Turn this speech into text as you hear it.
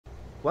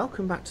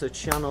Welcome back to the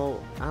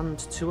channel and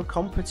to a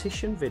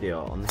competition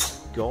video on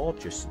this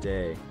gorgeous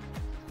day.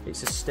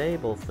 It's a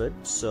Stableford,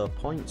 so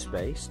points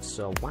based,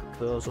 so whack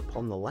those up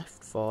on the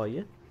left for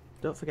you.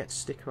 Don't forget to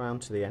stick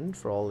around to the end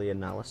for all the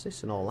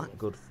analysis and all that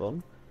good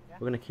fun.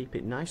 We're going to keep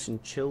it nice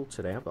and chilled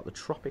today. I've got the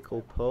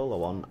tropical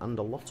polo on and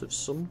a lot of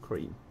sun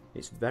cream.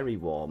 It's very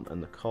warm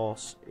and the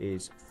course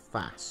is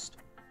fast,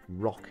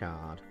 rock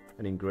hard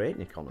and in great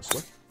nick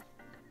honestly.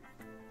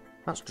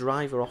 That's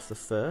driver off the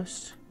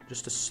first.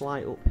 Just a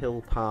slight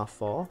uphill par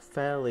 4,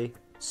 fairly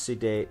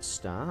sedate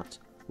start.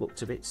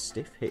 Looked a bit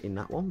stiff hitting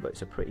that one, but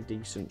it's a pretty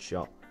decent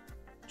shot.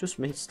 Just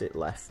missed it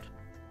left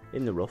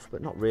in the rough,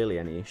 but not really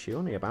any issue.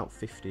 Only about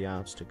 50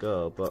 yards to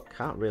go, but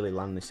can't really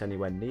land this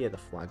anywhere near the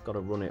flag. Got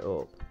to run it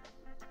up.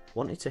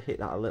 Wanted to hit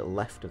that a little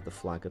left of the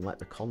flag and let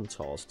the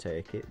contours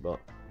take it, but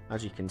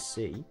as you can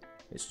see,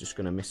 it's just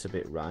going to miss a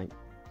bit right.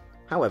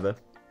 However,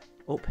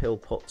 uphill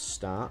putts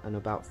start and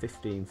about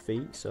 15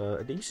 feet, so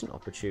a decent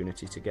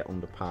opportunity to get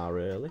under par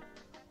early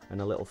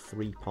and a little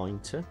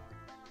 3-pointer.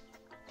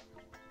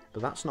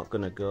 But that's not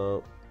going to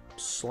go.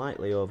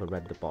 Slightly over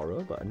red the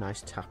borrow, but a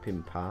nice tap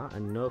in par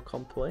and no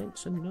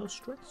complaints and no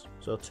stress.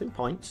 So 2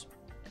 points.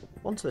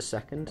 On to the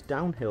second,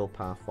 downhill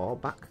par 4,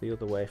 back the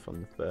other way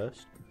from the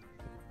first.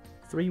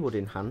 3 wood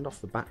in hand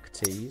off the back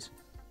tees.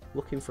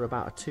 Looking for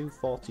about a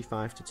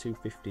 245 to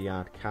 250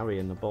 yard carry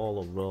and the ball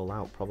will roll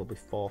out probably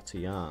 40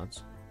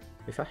 yards.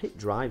 If I hit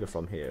driver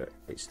from here,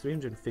 it's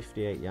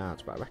 358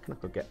 yards, but I reckon I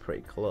could get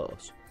pretty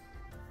close.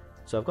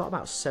 So I've got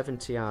about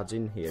 70 yards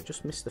in here,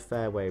 just missed the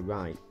fairway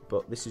right,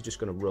 but this is just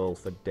going to roll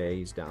for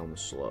days down the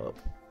slope.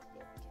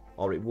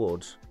 Or it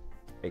would,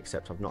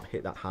 except I've not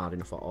hit that hard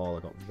enough at all.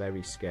 I got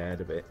very scared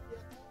of it,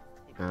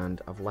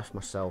 and I've left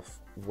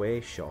myself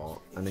way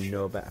short and in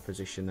no better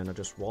position than I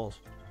just was.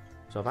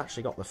 So I've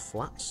actually got the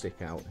flat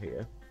stick out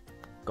here.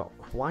 Got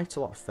quite a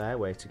lot of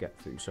fairway to get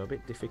through, so a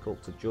bit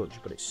difficult to judge,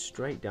 but it's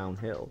straight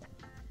downhill.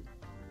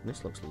 And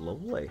this looks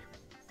lovely.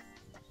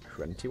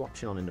 Crenty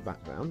watching on in the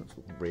background.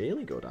 That's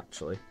really good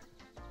actually.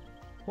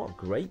 What a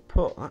great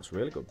putt. That's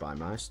really good by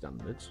my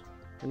standards.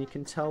 And you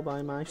can tell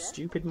by my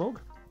stupid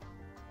mug.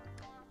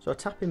 So a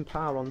tap in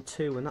par on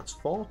 2 and that's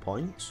 4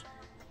 points.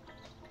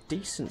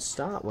 Decent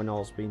start when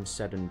all's been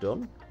said and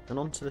done. And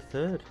on to the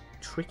third.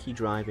 Tricky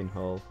driving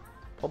hole.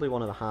 Probably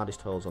one of the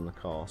hardest holes on the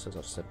course, as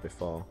I've said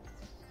before.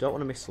 Don't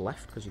want to miss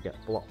left because you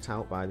get blocked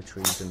out by the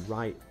trees, and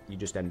right you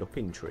just end up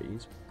in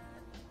trees.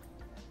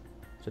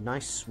 It's a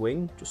nice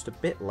swing, just a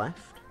bit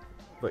left,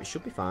 but it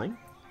should be fine.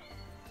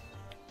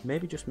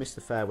 Maybe just miss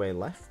the fairway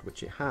left,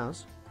 which it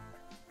has,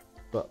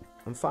 but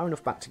I'm far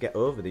enough back to get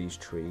over these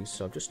trees,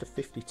 so I've just a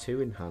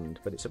 52 in hand,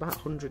 but it's about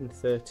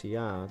 130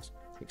 yards,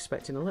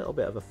 expecting a little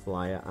bit of a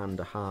flyer and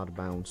a hard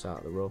bounce out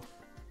of the rough.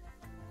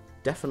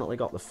 Definitely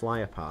got the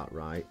flyer part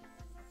right.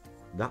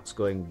 That's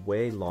going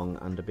way long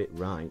and a bit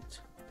right.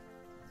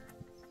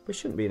 But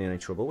shouldn't be in any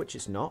trouble, which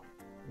it's not.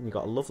 And you've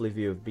got a lovely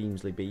view of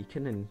Beamsley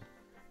Beacon and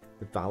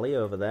the valley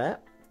over there.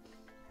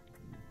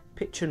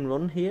 Pitch and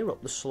run here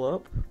up the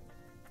slope.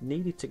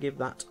 Needed to give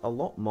that a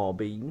lot more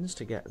beans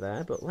to get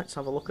there, but let's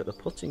have a look at the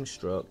putting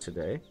stroke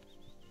today.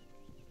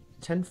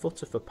 10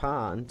 footer for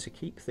par, and to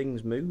keep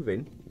things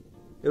moving.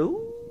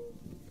 Ooh!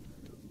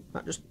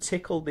 That just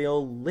tickled the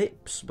old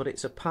lips, but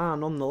it's a par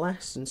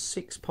nonetheless, and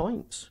 6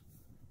 points.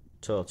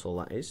 Total,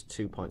 that is.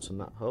 2 points on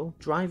that hole.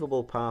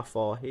 Drivable par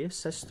 4 here.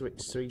 Says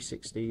it's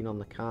 316 on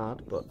the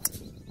card,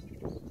 but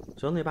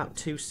it's only about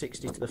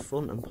 260 to the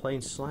front and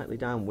playing slightly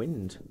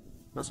downwind.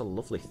 That's a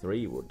lovely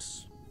 3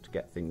 woods to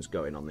get things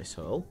going on this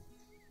hole.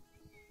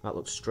 That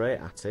looks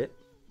straight at it.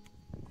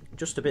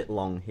 Just a bit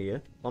long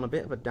here. On a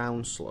bit of a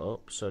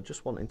downslope, so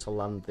just wanting to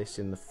land this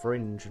in the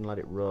fringe and let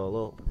it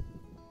roll up.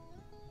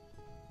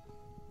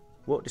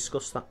 Won't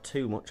discuss that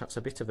too much, that's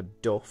a bit of a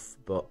duff,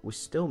 but we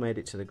still made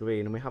it to the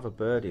green and we have a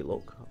birdie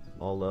look,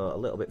 although a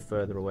little bit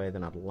further away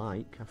than I'd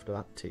like after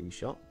that tee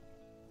shot.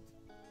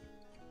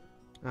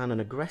 And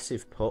an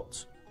aggressive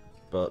putt,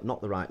 but not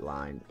the right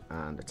line,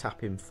 and a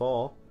tap in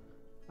 4,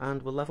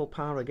 and we'll level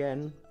par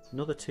again,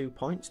 another 2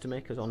 points to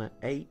make us on at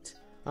 8,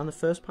 and the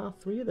first par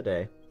 3 of the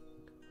day.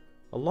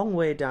 A long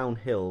way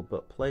downhill,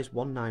 but plays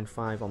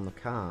 195 on the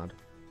card,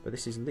 but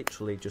this is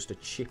literally just a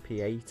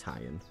chippy 8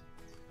 iron.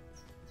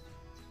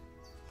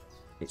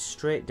 It's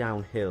straight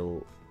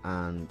downhill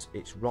and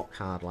it's rock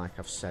hard like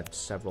I've said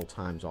several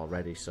times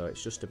already, so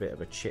it's just a bit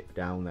of a chip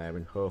down there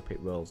and hope it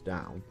rolls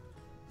down.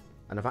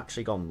 And I've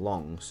actually gone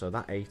long, so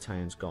that 8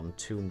 iron's gone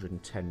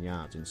 210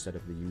 yards instead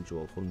of the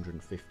usual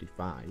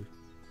 155.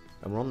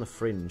 And we're on the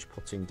fringe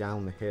putting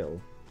down the hill.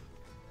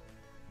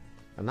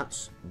 And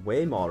that's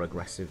way more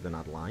aggressive than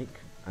I'd like.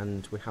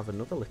 And we have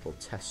another little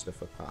tester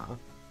for par.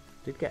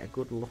 Did get a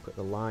good look at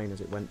the line as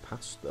it went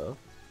past though.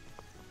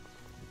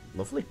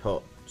 Lovely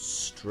putt,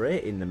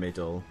 straight in the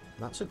middle.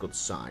 That's a good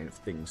sign of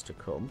things to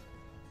come.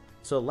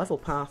 So level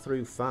par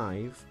through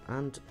 5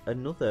 and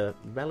another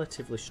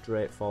relatively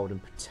straightforward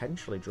and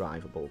potentially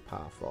drivable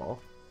par 4,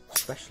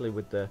 especially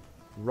with the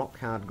rock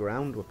hard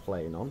ground we're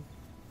playing on.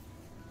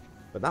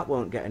 But that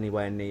won't get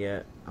anywhere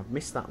near. I've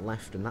missed that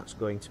left and that's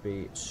going to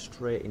be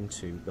straight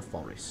into the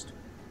forest.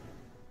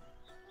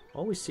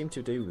 Always seem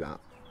to do that.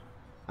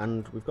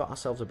 And we've got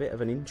ourselves a bit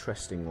of an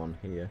interesting one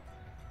here.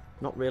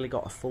 Not really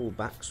got a full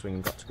backswing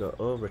and got to go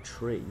over a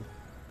tree.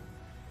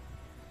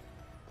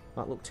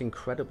 That looked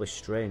incredibly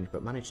strange,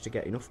 but managed to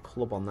get enough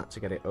club on that to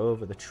get it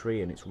over the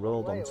tree, and it's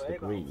rolled onto the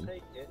green,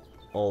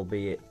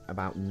 albeit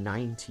about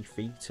 90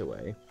 feet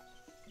away.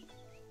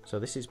 So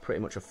this is pretty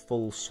much a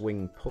full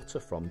swing putter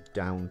from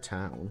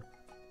downtown.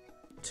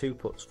 2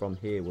 putts from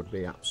here would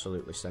be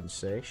absolutely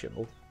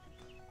sensational.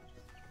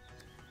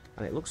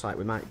 And it looks like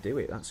we might do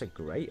it. That's a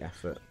great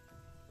effort,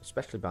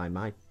 especially by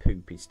my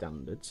poopy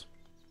standards.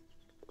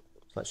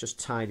 So let's just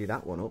tidy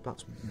that one up.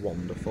 That's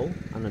wonderful.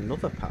 And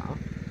another par.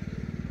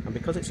 And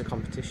because it's a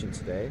competition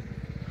today,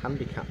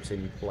 handicap's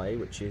in play,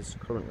 which is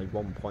currently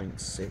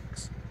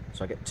 1.6.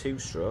 So I get 2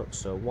 strokes,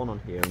 so 1 on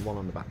here and 1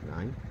 on the back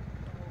 9.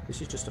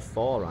 This is just a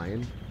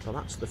 4-iron, so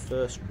that's the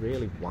first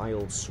really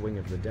wild swing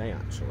of the day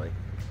actually.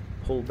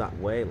 Pulled that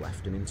way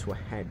left and into a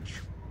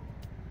hedge.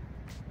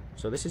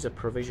 So this is a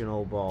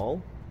provisional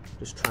ball,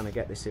 just trying to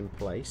get this in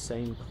place,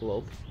 same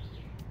club,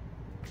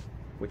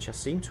 which I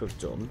seem to have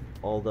done,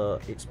 although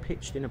it's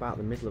pitched in about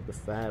the middle of the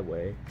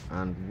fairway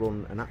and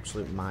run an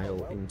absolute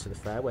mile into the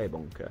fairway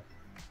bunker.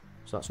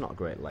 So that's not a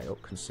great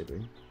layup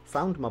considering.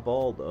 Found my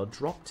ball though,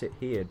 dropped it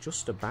here,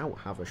 just about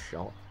have a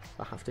shot.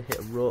 I have to hit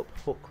a rope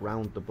hook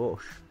round the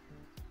bush.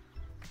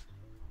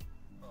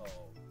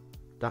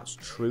 That's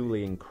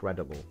truly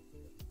incredible.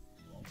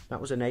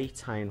 That was an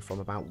 8-iron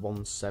from about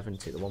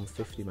 170, the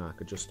 150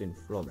 marker just in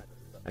front.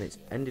 And it's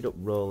ended up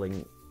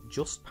rolling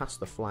just past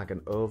the flag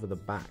and over the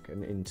back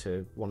and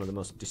into one of the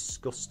most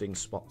disgusting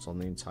spots on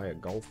the entire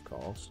golf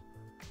course.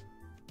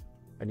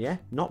 And yeah,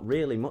 not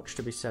really much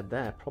to be said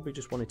there. Probably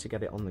just wanted to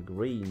get it on the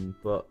green,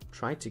 but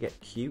tried to get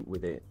cute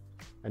with it.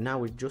 And now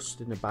we're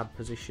just in a bad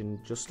position,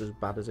 just as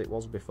bad as it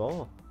was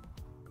before.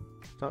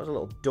 So that was a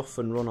little duff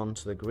and run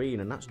onto the green,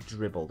 and that's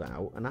dribbled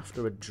out. And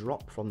after a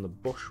drop from the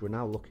bush, we're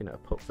now looking at a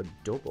putt for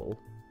double.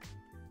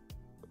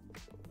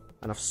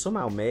 And I've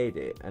somehow made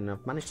it, and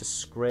I've managed to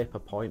scrape a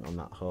point on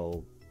that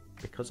hole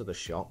because of the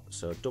shot.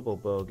 So double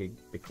bogey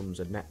becomes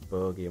a net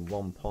bogey and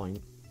 1 point.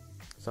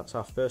 So that's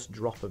our first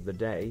drop of the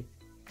day.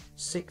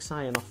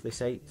 6-iron off this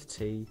 8th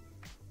tee,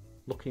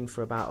 looking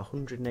for about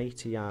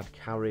 180 yard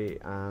carry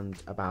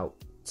and about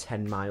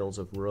 10 miles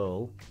of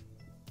roll.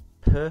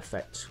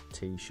 Perfect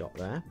tee shot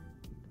there.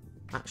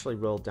 Actually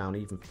rolled down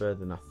even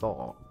further than I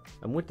thought.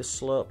 And with the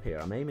slope here,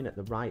 I'm aiming at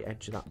the right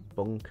edge of that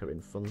bunker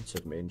in front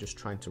of me and just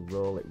trying to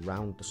roll it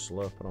round the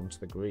slope and onto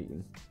the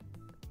green.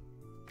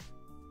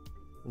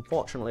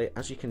 Unfortunately,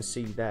 as you can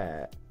see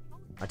there,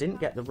 I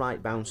didn't get the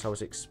right bounce I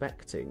was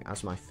expecting,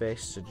 as my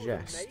face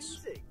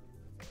suggests.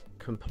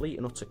 Complete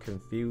and utter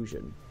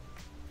confusion.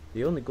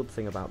 The only good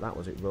thing about that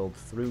was it rolled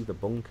through the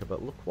bunker,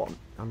 but look what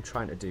I'm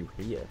trying to do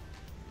here.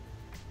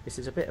 This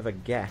is a bit of a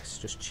guess,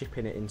 just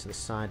chipping it into the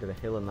side of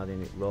the hill and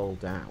letting it roll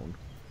down.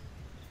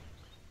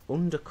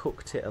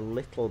 Undercooked it a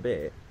little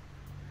bit,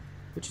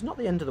 which is not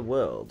the end of the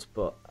world,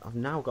 but I've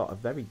now got a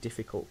very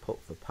difficult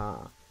putt for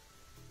par.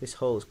 This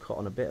hole is cut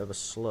on a bit of a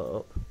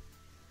slope,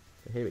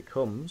 but here it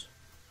comes.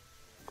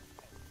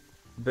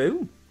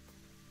 Boom!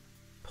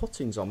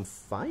 Putting's on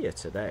fire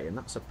today, and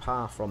that's a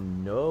par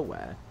from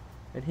nowhere.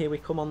 And here we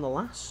come on the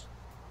last.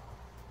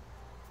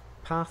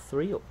 Par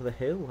 3 up the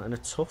hill, and a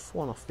tough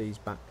one off these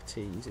back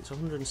tees. It's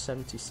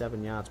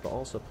 177 yards, but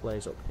also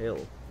plays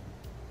uphill.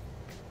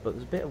 But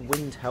there's a bit of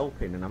wind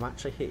helping, and I'm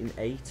actually hitting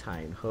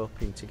 8-iron,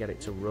 hoping to get it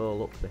to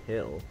roll up the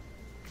hill.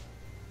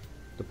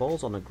 The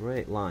ball's on a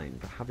great line,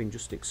 but having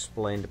just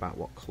explained about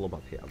what club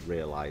I've hit, I've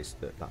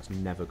realised that that's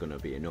never going to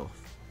be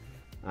enough.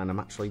 And I'm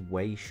actually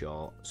way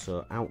short,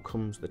 so out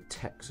comes the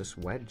Texas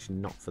wedge,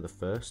 not for the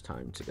first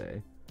time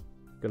today.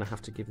 Gonna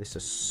have to give this a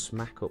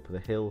smack up the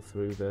hill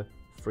through the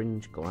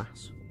fringe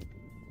glass.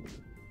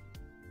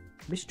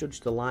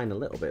 Misjudged the line a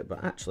little bit,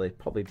 but actually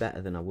probably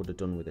better than I would have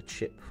done with a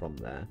chip from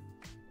there.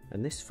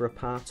 And this for a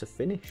par to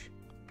finish.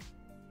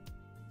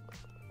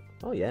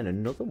 Oh yeah, and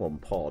another one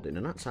poured in,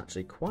 and that's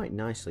actually quite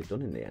nicely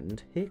done in the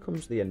end. Here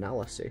comes the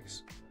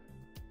analysis.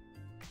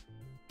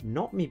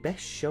 Not me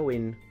best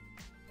showing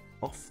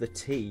off the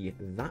tee,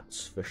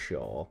 that's for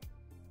sure.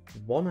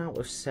 1 out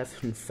of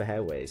 7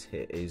 fairways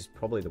hit is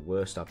probably the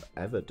worst I've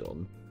ever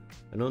done,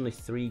 and only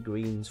 3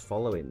 greens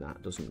following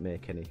that doesn't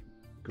make any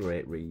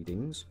great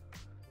readings.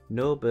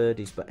 No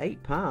birdies, but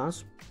 8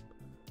 pars.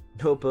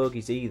 No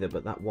bogeys either,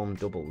 but that 1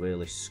 double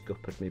really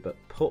scuppered me, but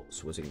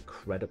putts was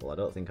incredible. I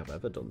don't think I've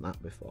ever done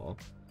that before.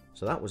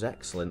 So that was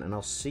excellent, and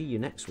I'll see you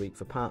next week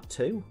for part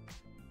 2.